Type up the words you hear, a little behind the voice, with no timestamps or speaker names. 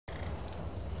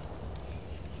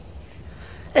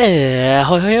Hey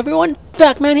everyone,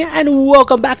 PackMan here, and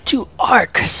welcome back to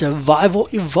Ark Survival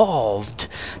Evolved.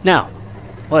 Now,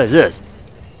 what is this?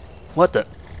 What the?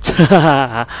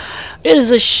 It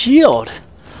is a shield.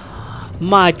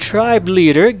 My tribe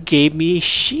leader gave me a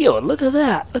shield. Look at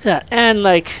that, look at that. And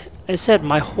like I said,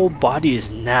 my whole body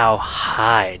is now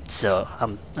hide, so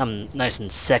I'm nice and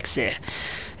sexy.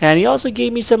 And he also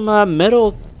gave me some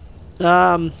metal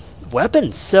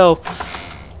weapons, so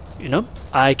you know,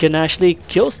 I can actually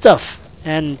kill stuff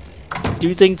and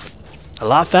do things a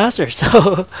lot faster.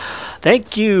 So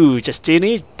thank you,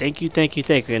 Justinny. Thank you, thank you,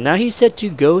 thank you. And now he said to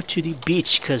go to the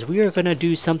beach because we are gonna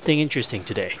do something interesting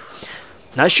today.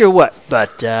 Not sure what,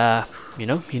 but you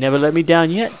know, he never let me down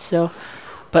yet. So,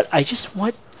 but I just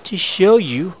want to show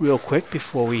you real quick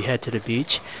before we head to the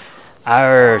beach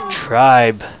our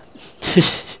tribe.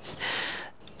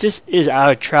 This is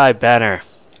our tribe banner.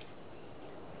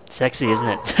 Sexy, isn't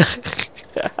it?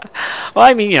 Well,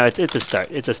 I mean, you know, it's a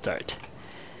start. It's a start.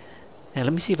 And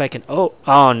let me see if I can.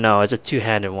 Oh no, it's a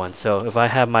two-handed one. So if I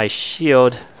have my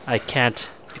shield, I can't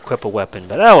equip a weapon.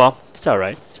 But oh well, it's all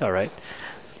right. It's all right.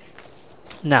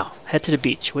 Now head to the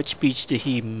beach. Which beach did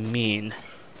he mean?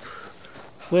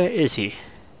 Where is he?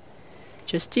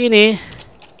 Justinny,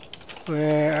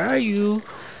 where are you?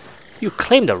 You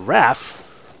claimed a raft.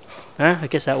 Huh? I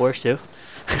guess that works too.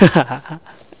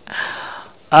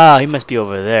 Ah, he must be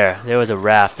over there. There was a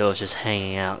raft that was just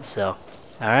hanging out, so.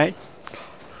 Alright.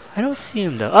 I don't see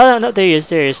him though. Oh, no, there he is,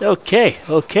 there he is. Okay,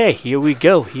 okay, here we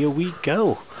go, here we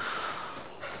go.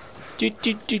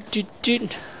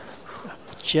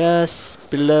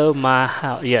 Just below my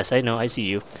house. Yes, I know, I see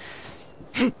you.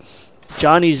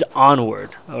 Johnny's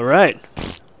onward. Alright.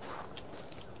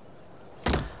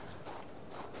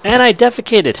 And I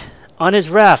defecated on his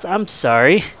raft. I'm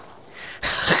sorry.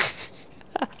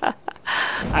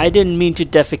 I didn't mean to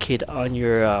defecate on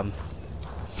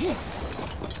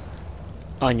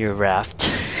your raft.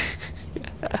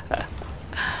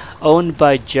 Owned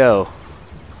by Joe.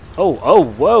 Oh,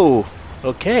 whoa.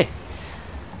 Okay.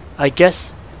 I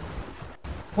guess.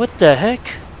 What the heck?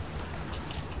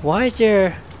 Why is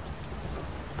there?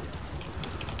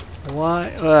 Why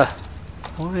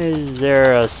is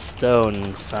there a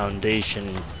stone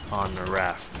foundation on the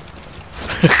raft?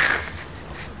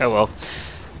 Oh well.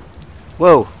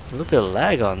 Whoa, a little bit of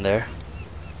lag on there.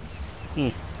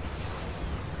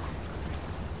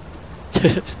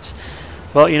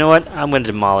 Well, you know what? I'm going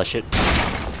to demolish it.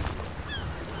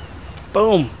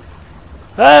 Boom.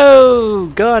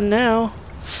 Oh, gone now.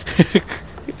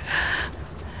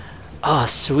 Oh,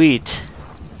 sweet.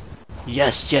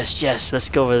 Yes, yes, yes. Let's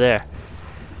go over there.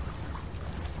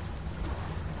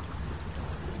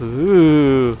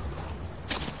 Ooh.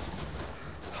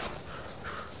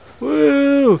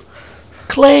 Woo!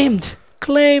 Claimed!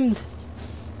 Claimed!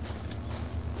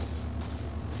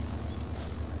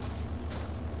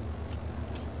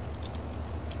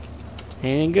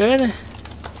 Ain't good?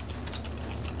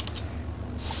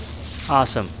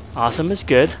 Awesome. Awesome is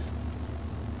good.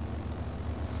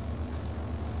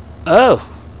 Oh!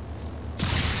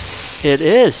 It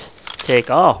is! Take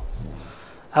all.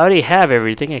 I already have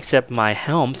everything except my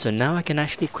helm, so now I can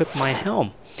actually equip my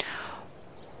helm.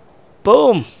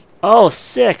 Boom! Oh,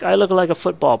 sick! I look like a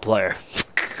football player.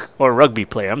 Or rugby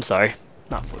player, I'm sorry.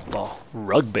 Not football.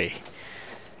 Rugby.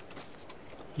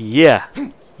 Yeah.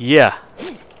 Yeah.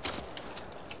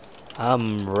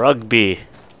 I'm rugby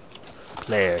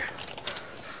player.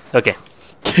 Okay.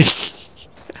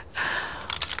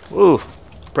 Ooh.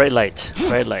 Bright light.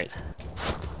 Bright light.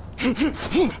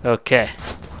 Okay.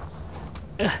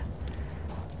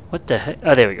 What the heck?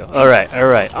 Oh, there we go. Alright,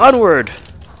 alright. Onward!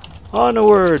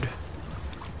 Onward!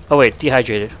 Oh wait,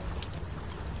 dehydrated.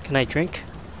 Can I drink?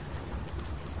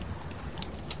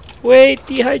 Wait,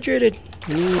 dehydrated.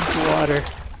 Need water.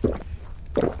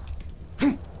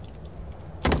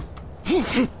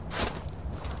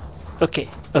 Okay,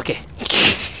 okay.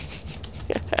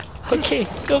 Okay,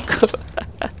 go.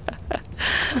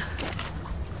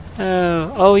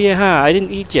 Oh yeah, huh? I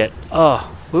didn't eat yet. Oh,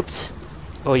 whoops.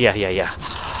 Oh yeah.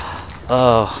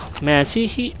 Oh man, see,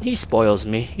 he spoils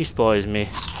me. He spoils me.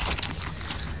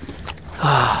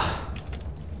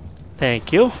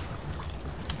 Thank you.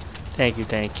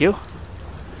 Thank you.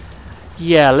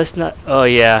 Yeah, let's not. Oh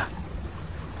yeah,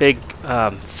 big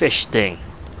fish thing.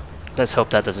 Let's hope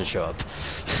that doesn't show up.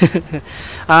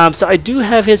 So I do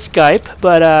have his Skype,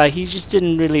 but he just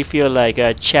didn't really feel like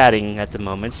chatting at the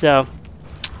moment. So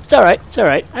it's alright. It's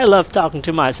alright. I love talking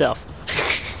to myself.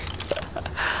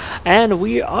 And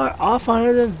we are off on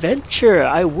an adventure.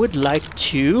 I would like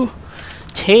to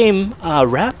tame a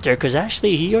raptor, because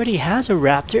actually he already has a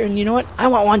raptor, and you know what? I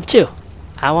want one too.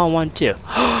 I want one too.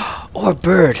 Or a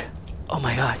bird. Oh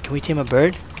my god, can we tame a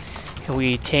bird? Can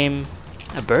we tame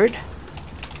a bird?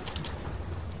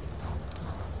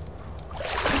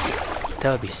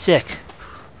 That would be sick.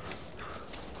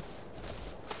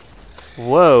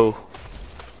 Whoa.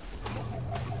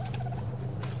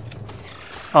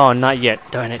 Oh, not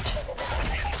yet. Darn it.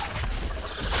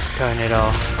 Darn it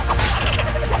all.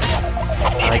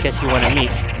 Well, I guess you want to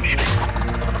meet.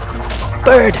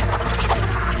 Bird!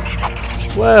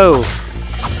 Whoa!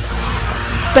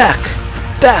 Back!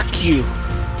 Back, you!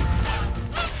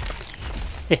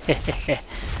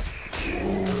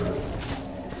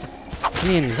 I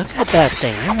mean, look at that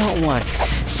thing. I want one.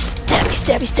 Stabby,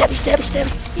 stabby, stabby, stabby,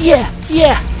 stabby. Yeah,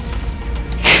 yeah!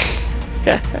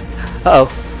 Uh-oh.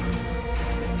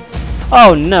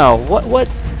 Oh no,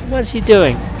 what's he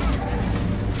doing?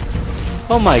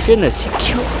 Oh my goodness, he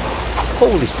killed.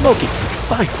 Holy smoky.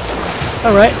 Fine.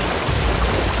 Alright.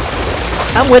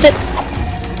 I'm with it.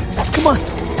 Come on.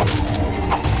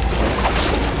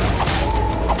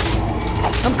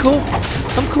 I'm cool.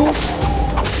 I'm cool.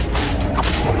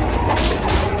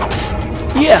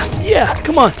 Yeah, yeah,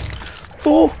 come on.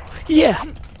 Fool. Yeah.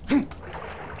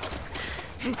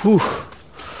 Whew.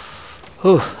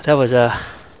 Whew, that was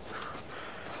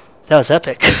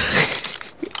epic.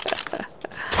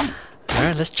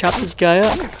 Alright, let's chop this guy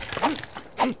up.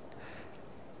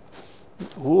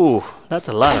 Ooh, that's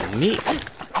a lot of meat.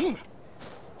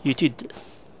 You two.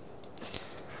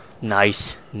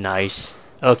 Nice, nice.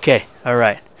 Okay,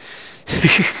 alright.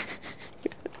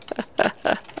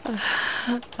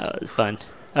 That was fun.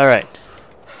 Alright.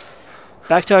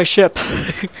 Back to our ship.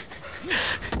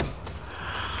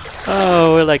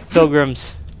 Oh, we're like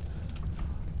pilgrims.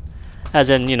 As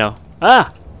in, you know.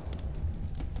 Ah!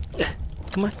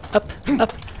 Come on, up,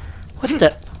 up. What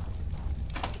the?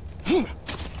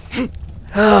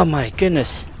 Oh my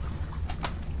goodness.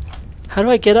 How do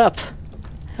I get up?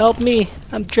 Help me,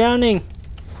 I'm drowning.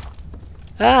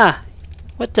 Ah!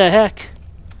 What the heck?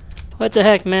 What the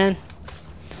heck, man?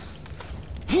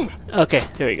 Okay,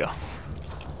 there we go.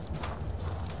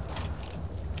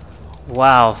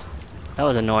 Wow, that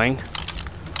was annoying.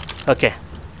 Okay.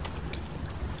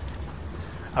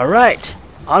 Alright,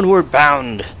 onward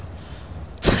bound.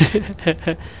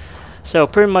 So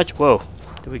pretty much, whoa,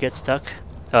 did we get stuck?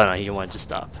 Oh no, you wanted to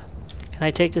stop. Can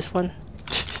I take this one?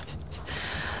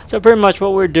 So pretty much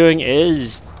what we're doing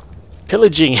is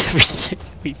pillaging everything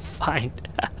we find.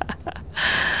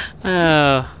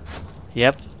 Oh,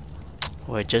 yep,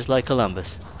 we're just like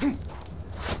Columbus.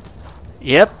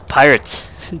 Yep, pirates.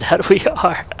 That we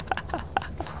are.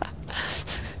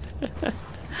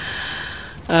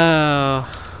 Oh,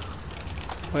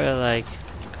 we're like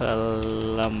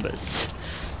Columbus.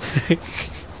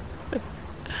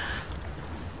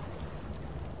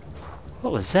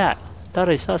 What was that? Thought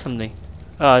I saw something.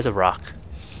 Oh, it's a rock.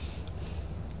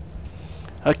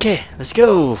 Okay, let's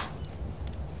go.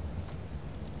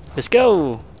 Let's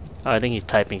go. Oh, I think he's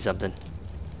typing something.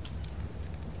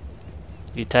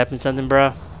 You typing something,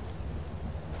 bro?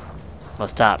 Well,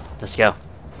 stop. Let's go.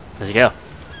 Let's go.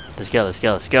 Let's go. Let's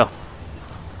go. Let's go.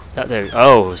 Oh, there.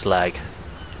 Oh, it was lag.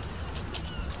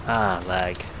 Ah,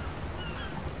 lag.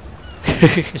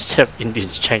 Instead of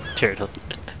Indian's giant turtle.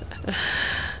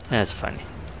 That's funny.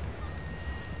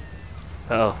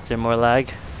 Uh oh, is there more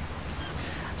lag?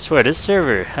 I swear this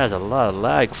server has a lot of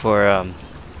lag for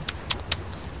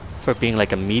being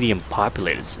like a medium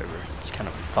populated server. It's kind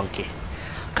of funky.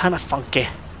 Kind of funky.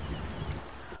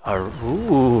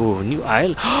 Ooh, new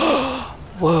island.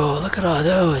 Whoa, look at all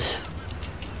those.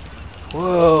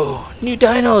 Whoa, new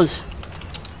dinos.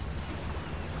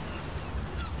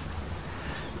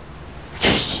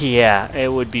 Yeah,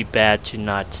 it would be bad to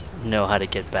not know how to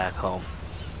get back home.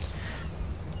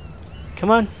 Come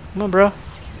on, bro.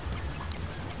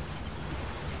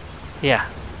 Yeah.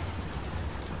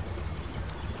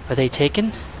 Are they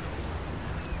taken?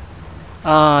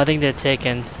 Oh, I think they're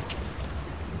taken.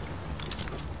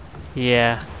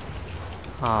 Yeah.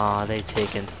 Aw, they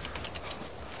taken.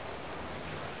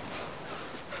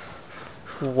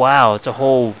 Wow, it's a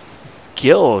whole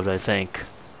guild, I think.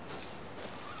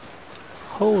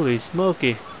 Holy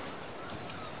smoky.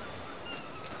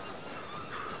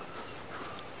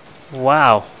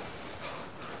 Wow.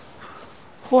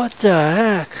 What the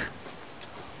heck?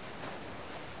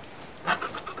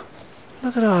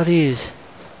 Look at all these.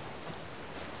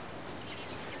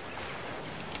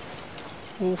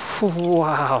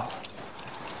 Wow.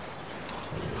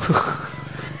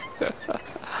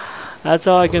 That's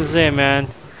all I can say, man.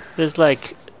 There's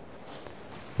like...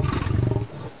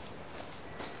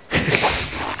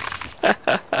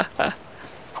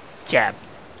 Jab.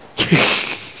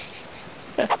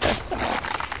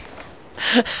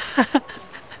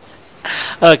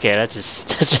 Okay, that's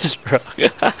just wrong.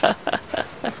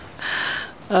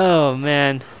 Oh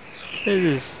man, this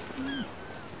is.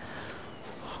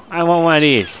 I want one of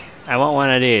these. I want one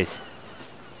of these.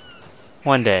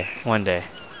 One day, one day.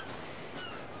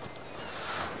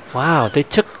 Wow, they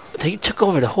took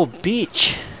over the whole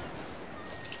beach.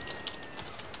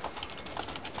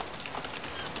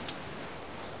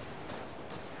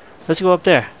 Let's go up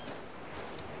there.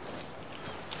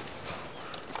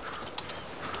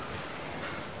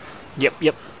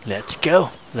 Yep. Let's go.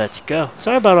 Let's go.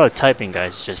 Sorry about all the typing,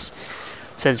 guys. Just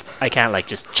since I can't like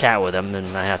just chat with them,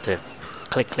 and I have to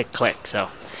click. So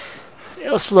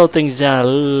it'll slow things down a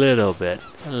little bit.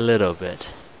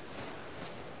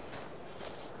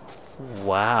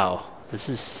 Wow, this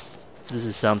is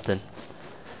something.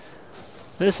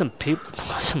 There's some people,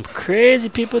 some crazy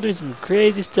people doing some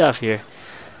crazy stuff here.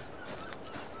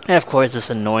 And of course, this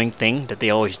annoying thing that they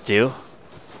always do.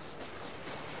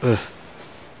 Ugh.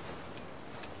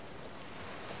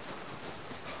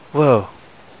 Whoa.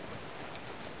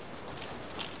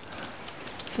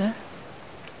 There?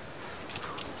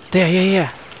 There,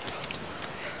 yeah.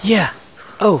 Yeah.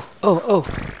 Oh.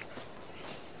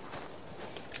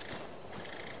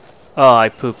 Oh, I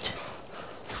pooped.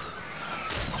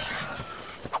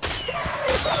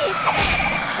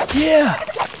 Yeah.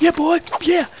 Yeah, boy.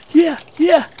 Yeah.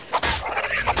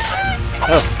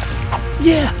 Oh.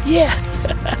 Yeah.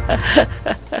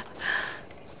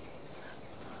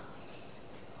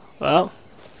 Well,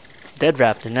 dead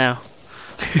raptor now.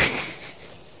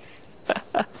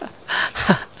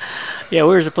 Yeah, we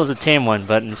were supposed to tame one,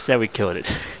 but instead we killed it.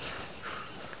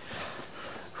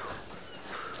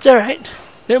 It's alright.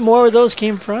 There are more where those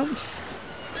came from.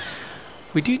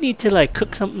 We do need to like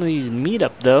cook some of these meat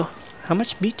up though. How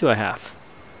much meat do I have?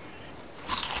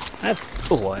 I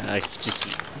just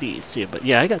eat these too, but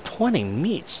yeah, I got 20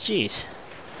 meats, jeez.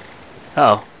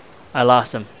 Uh oh, I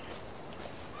lost them.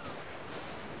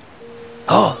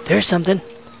 Oh, there's something.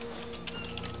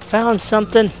 Found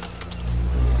something.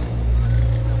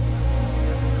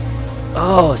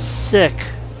 Oh, sick.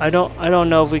 I don't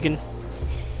know if we can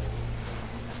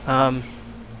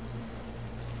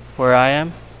where I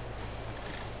am.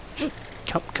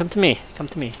 Come to me. Come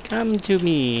to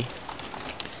me.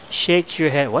 Shake your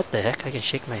head. What the heck? I can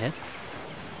shake my head.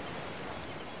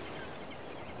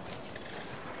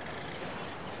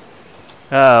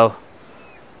 Oh.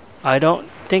 I don't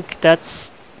think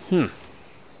that's...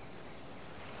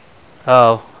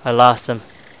 Oh, I lost him.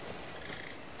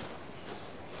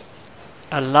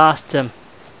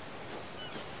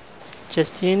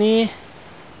 Justinny.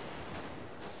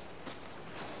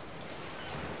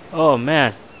 Oh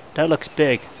man, that looks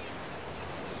big.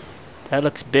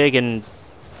 And...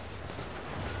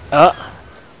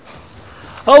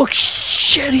 Oh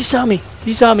shit, he saw me.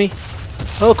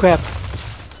 Oh crap.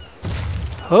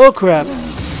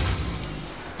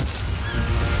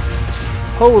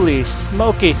 Holy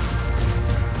smoky.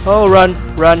 Oh, run.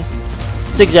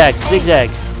 Zigzag.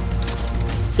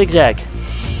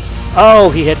 Oh,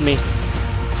 he hit me.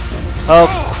 Oh,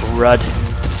 crud.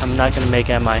 I'm not gonna make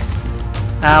it, am I?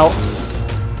 Ow.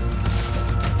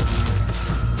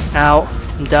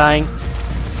 I'm dying.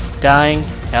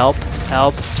 Help.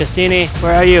 Justinny,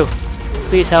 where are you?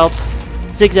 Please help.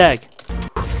 Zigzag.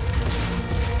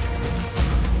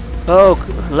 Oh,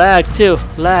 lag too.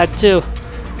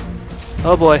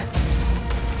 Oh boy.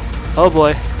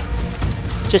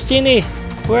 Justinny,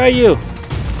 where are you?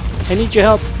 I need your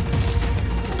help.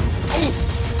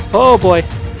 Oh boy.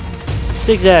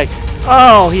 Zigzag.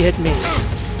 Oh, he hit me.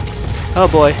 Oh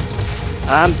boy.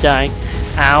 I'm dying.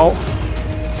 Ow.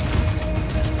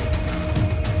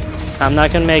 I'm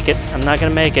not gonna make it. I'm not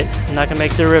gonna make it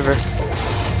to the river.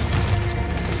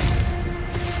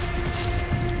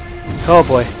 Oh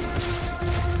boy.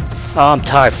 Oh, I'm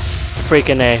tired.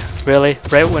 Freaking A. Really?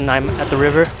 Right when I'm at the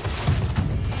river?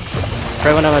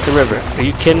 Are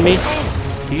you kidding me?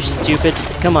 Are you stupid?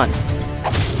 Come on.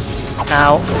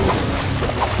 Ow.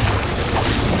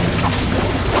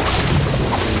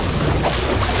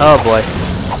 Oh boy.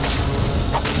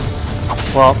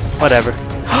 Well, whatever.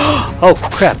 Oh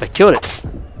crap, I killed it.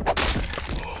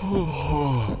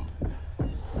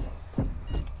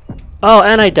 Oh,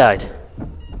 and I died.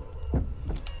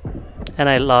 And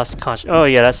I lost conscious. Oh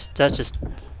yeah, that's just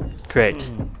great.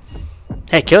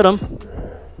 Hey, I killed him,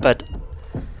 but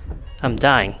I'm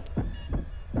dying.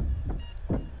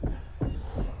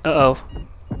 Uh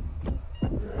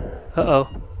oh.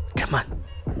 Come on,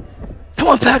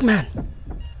 PackMan.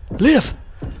 Live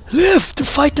to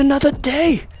fight another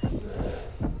day.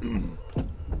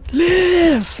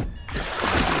 Live.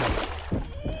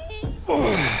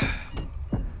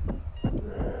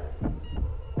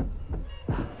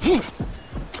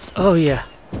 Oh yeah,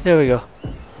 there we go.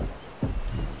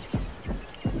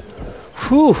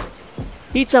 Whew!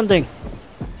 Eat something!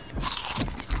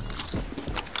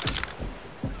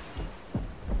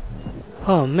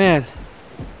 Oh man.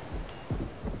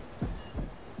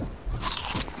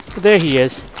 There he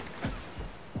is.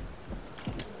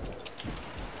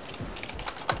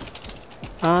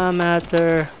 I'm at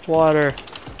the water.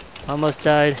 Almost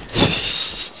died.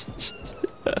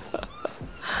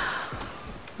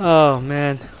 Oh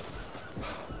man.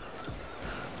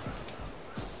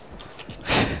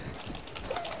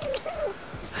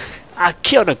 I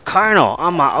killed a colonel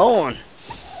on my own.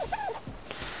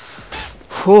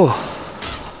 Whew.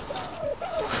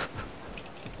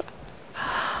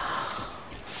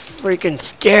 Freaking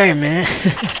scary, man.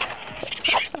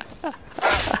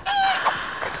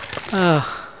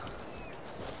 Oh.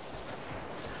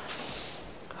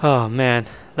 Oh man,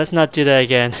 let's not do that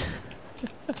again.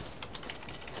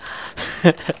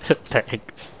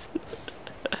 Thanks.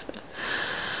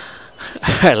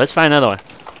 Alright, let's find another one.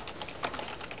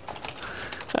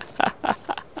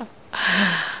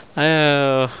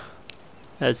 Oh,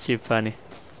 that's too funny.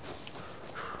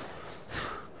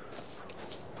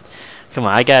 Come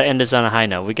on, I gotta end this on a high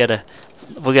note. We gotta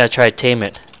try to tame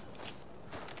it.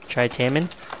 Try taming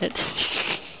it.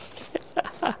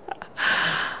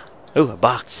 Ooh, a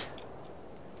box.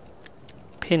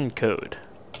 Pin code.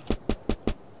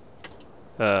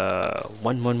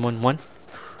 1111.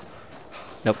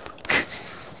 Nope.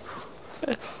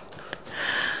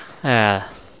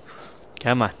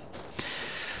 Come on.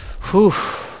 Whew.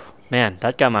 Man,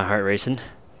 that got my heart racing.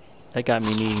 That got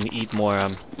me needing to eat more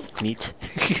meat.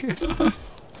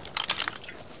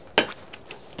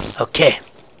 Okay,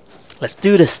 let's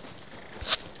do this.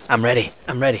 I'm ready.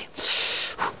 I'm ready.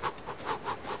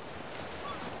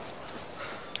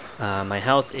 My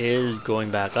health is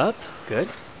going back up. Good.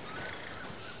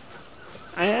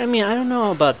 I mean, I don't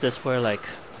know about this where, like,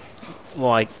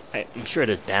 well, I'm sure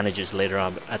there's bandages later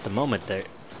on, but at the moment there,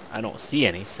 I don't see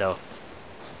any, so.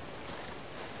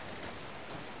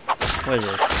 What is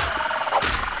this?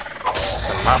 Just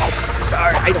a lava.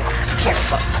 Sorry, I don't care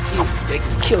about you. They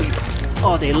can kill you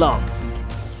all day long.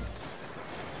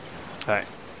 Alright,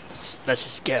 let's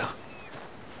just go.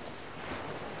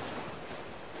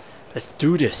 Let's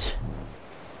do this.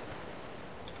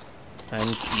 I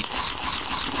need to eat.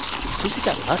 At least I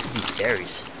got lots of these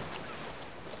berries.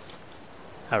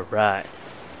 Alright.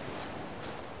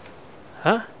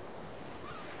 Huh?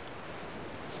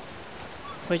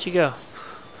 Where'd you go?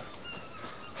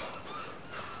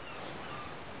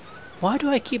 Why do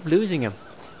I keep losing him?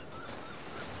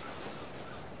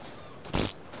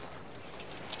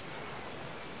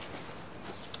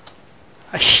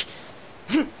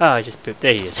 Oh, I just pooped.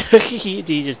 There he is.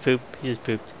 He just pooped. He just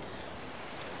pooped.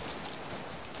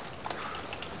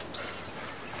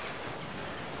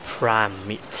 Prime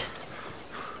meat.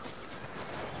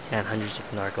 And hundreds of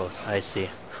narcos. I see.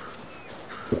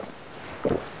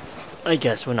 I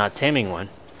guess we're not taming one.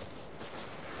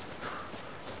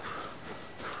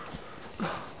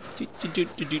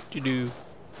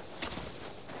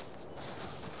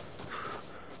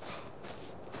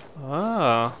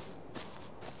 Oh.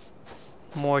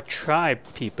 More tribe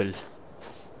people.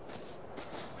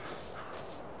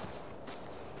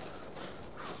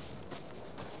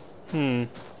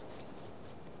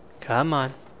 Come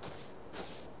on.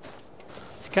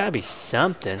 There's gotta be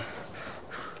something.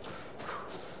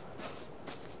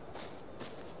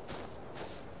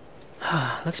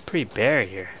 Looks pretty bare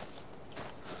here.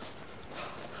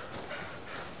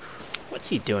 What's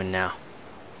he doing now?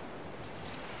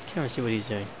 Can't really see what he's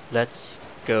doing. Let's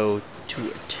go to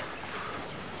it.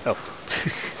 Oh.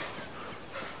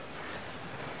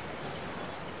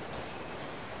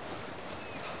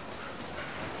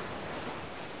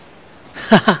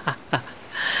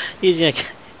 He's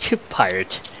like, you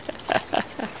pirate.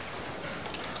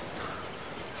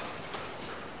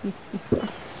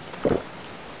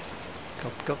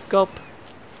 Gulp, gulp, gulp.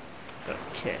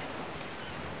 Okay.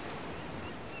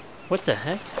 What the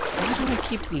heck? Why do I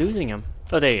keep losing him?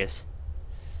 Oh, there he is.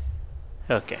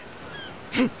 Okay.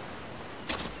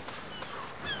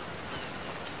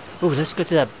 Ooh, let's go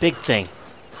to that big thing.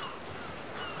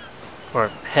 Or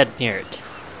head near it.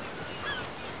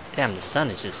 Damn, the sun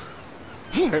is just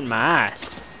hurting my eyes.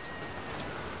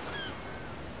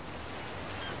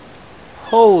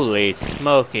 Holy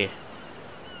smoky.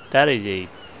 That is a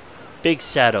big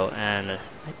saddle, and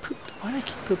I pooped. Why do I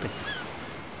keep pooping?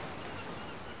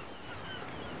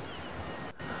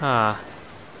 Huh.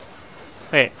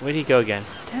 Wait, where'd he go again?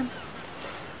 Damn.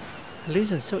 I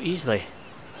lose him so easily.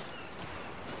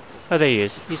 Oh, there he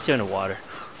is. He's still in the water.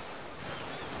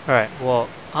 Alright, well,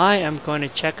 I am going to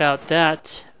check out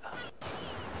that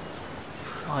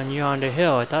on yonder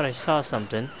hill. I thought I saw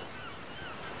something.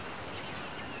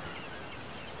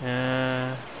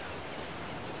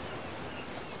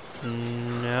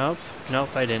 Nope.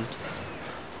 Nope, I didn't.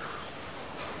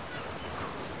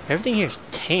 Everything here is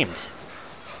tamed.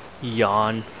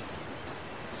 Yawn.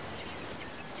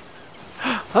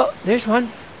 Oh, there's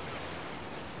one.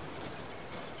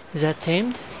 Is that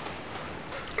tamed?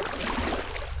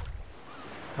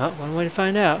 Oh, one way to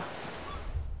find out.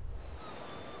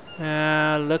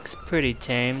 Looks pretty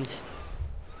tamed.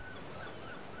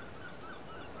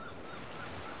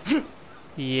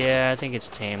 Yeah, I think it's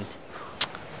tamed.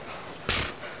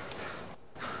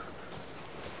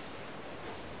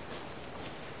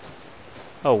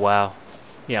 Oh wow.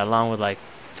 Yeah, along with like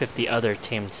 50 other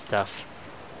tamed stuff.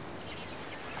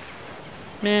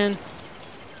 Man.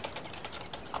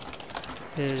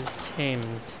 Is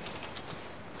tamed.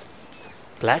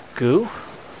 Black goo?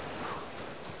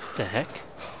 The heck?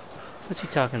 What's he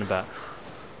talking about?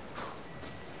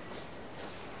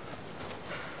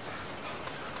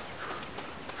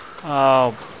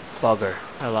 Oh, bugger.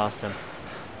 I lost him.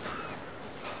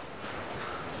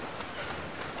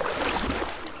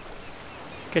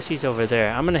 Guess he's over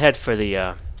there. I'm gonna head for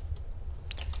the,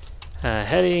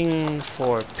 heading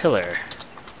for pillar.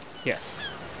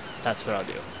 Yes, that's what I'll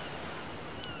do.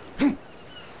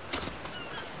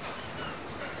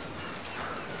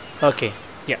 Okay,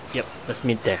 yep, let's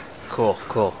meet there. Cool,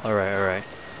 alright.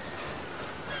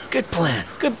 Good plan,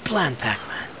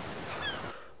 PackMan.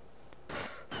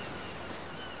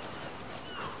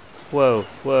 Whoa,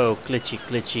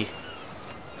 glitchy.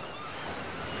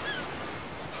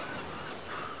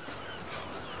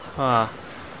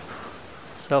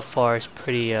 So far it's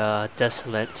pretty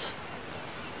desolate.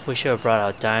 We should have brought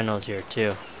out Dinos here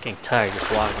too. Getting tired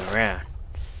just walking around.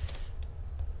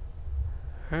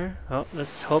 Huh? Oh,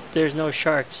 let's hope there's no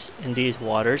sharks in these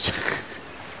waters.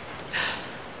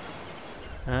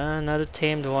 Another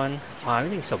tamed one. Wow,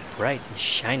 everything's so bright and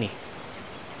shiny.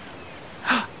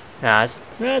 Nah,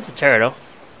 it's a turtle.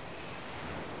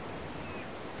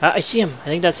 I see him. I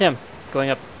think that's him.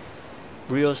 Going up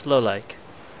real slow like.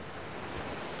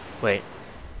 Wait.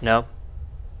 No.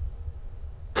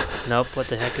 Nope, what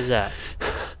the heck is that?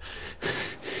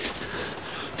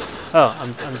 Oh,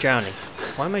 I'm drowning.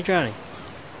 Why am I drowning?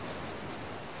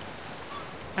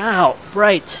 Ow!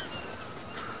 Bright!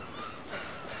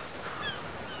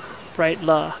 Bright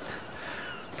lock.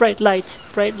 Bright light!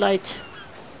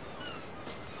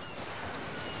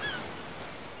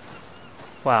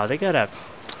 Wow, they got a...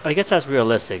 I guess that's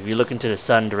realistic. If you look into the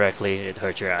sun directly, it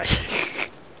hurts your eyes.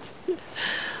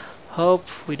 Hope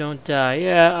we don't die.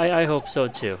 Yeah, I hope so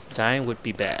too. Dying would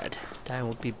be bad.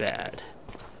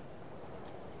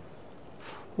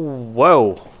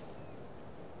 Whoa!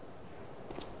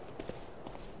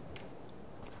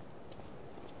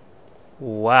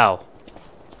 Wow.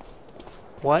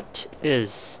 What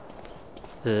is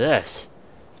this?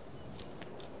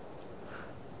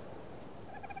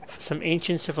 For some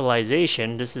ancient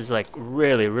civilization, this is like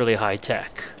really high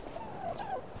tech.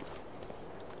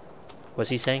 What's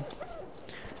he saying?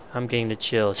 I'm getting the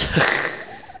chills.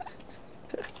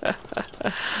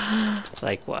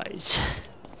 Likewise.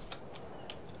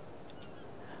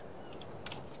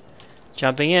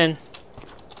 Jumping in.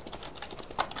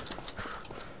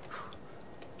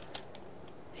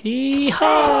 Hee-haw!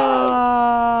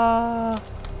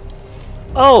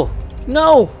 Oh!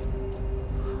 No!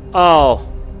 Oh.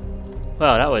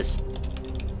 Well, that was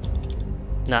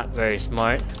not very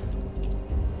smart.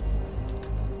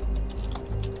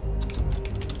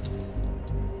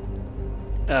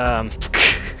 How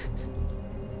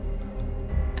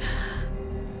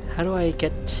do I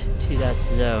get to that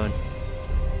zone?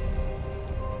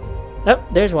 Oh,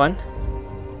 there's one.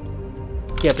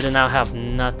 Yeah, but I now have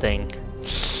nothing.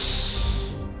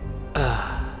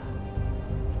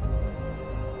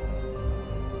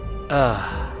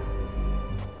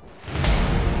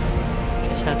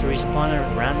 Guess I have to respawn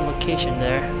at a random location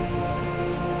there.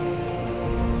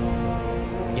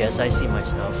 Yes, I see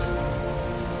myself.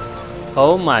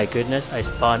 Oh my goodness, I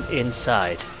spawned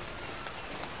inside.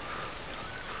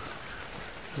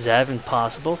 Is that even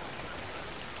possible?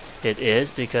 It is,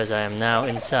 because I am now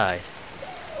inside.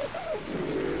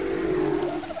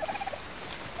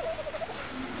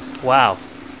 Wow.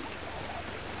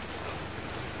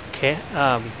 Okay,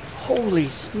 holy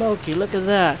smoky, look at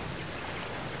that.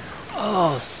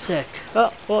 Oh, sick.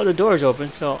 Oh, well, the door's open,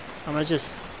 so I'm gonna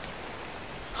just...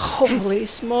 Holy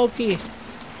smoky.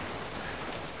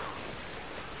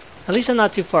 At least I'm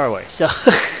not too far away, so...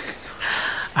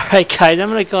 Alright guys, I'm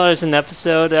gonna call this an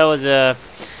episode. That was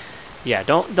Yeah,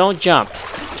 don't jump.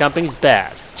 Jumping's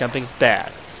bad. Jumping's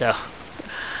bad. So,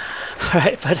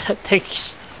 alright, but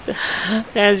thanks.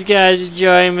 Thanks guys for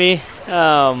joining me.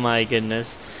 Oh my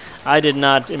goodness. I did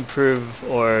not improve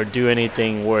or do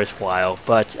anything worthwhile,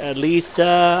 but at least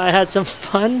I had some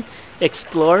fun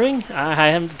exploring.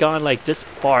 I haven't gone like this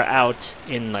far out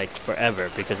in like forever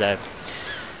because I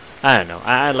don't know.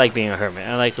 I like being a hermit.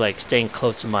 I like staying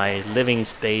close to my living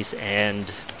space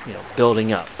and, you know,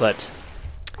 building up. But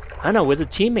I don't know, with a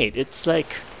teammate, it's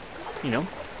like, you know,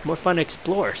 it's more fun to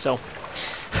explore. So,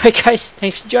 alright guys,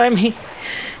 thanks for joining me.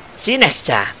 See you next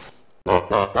time.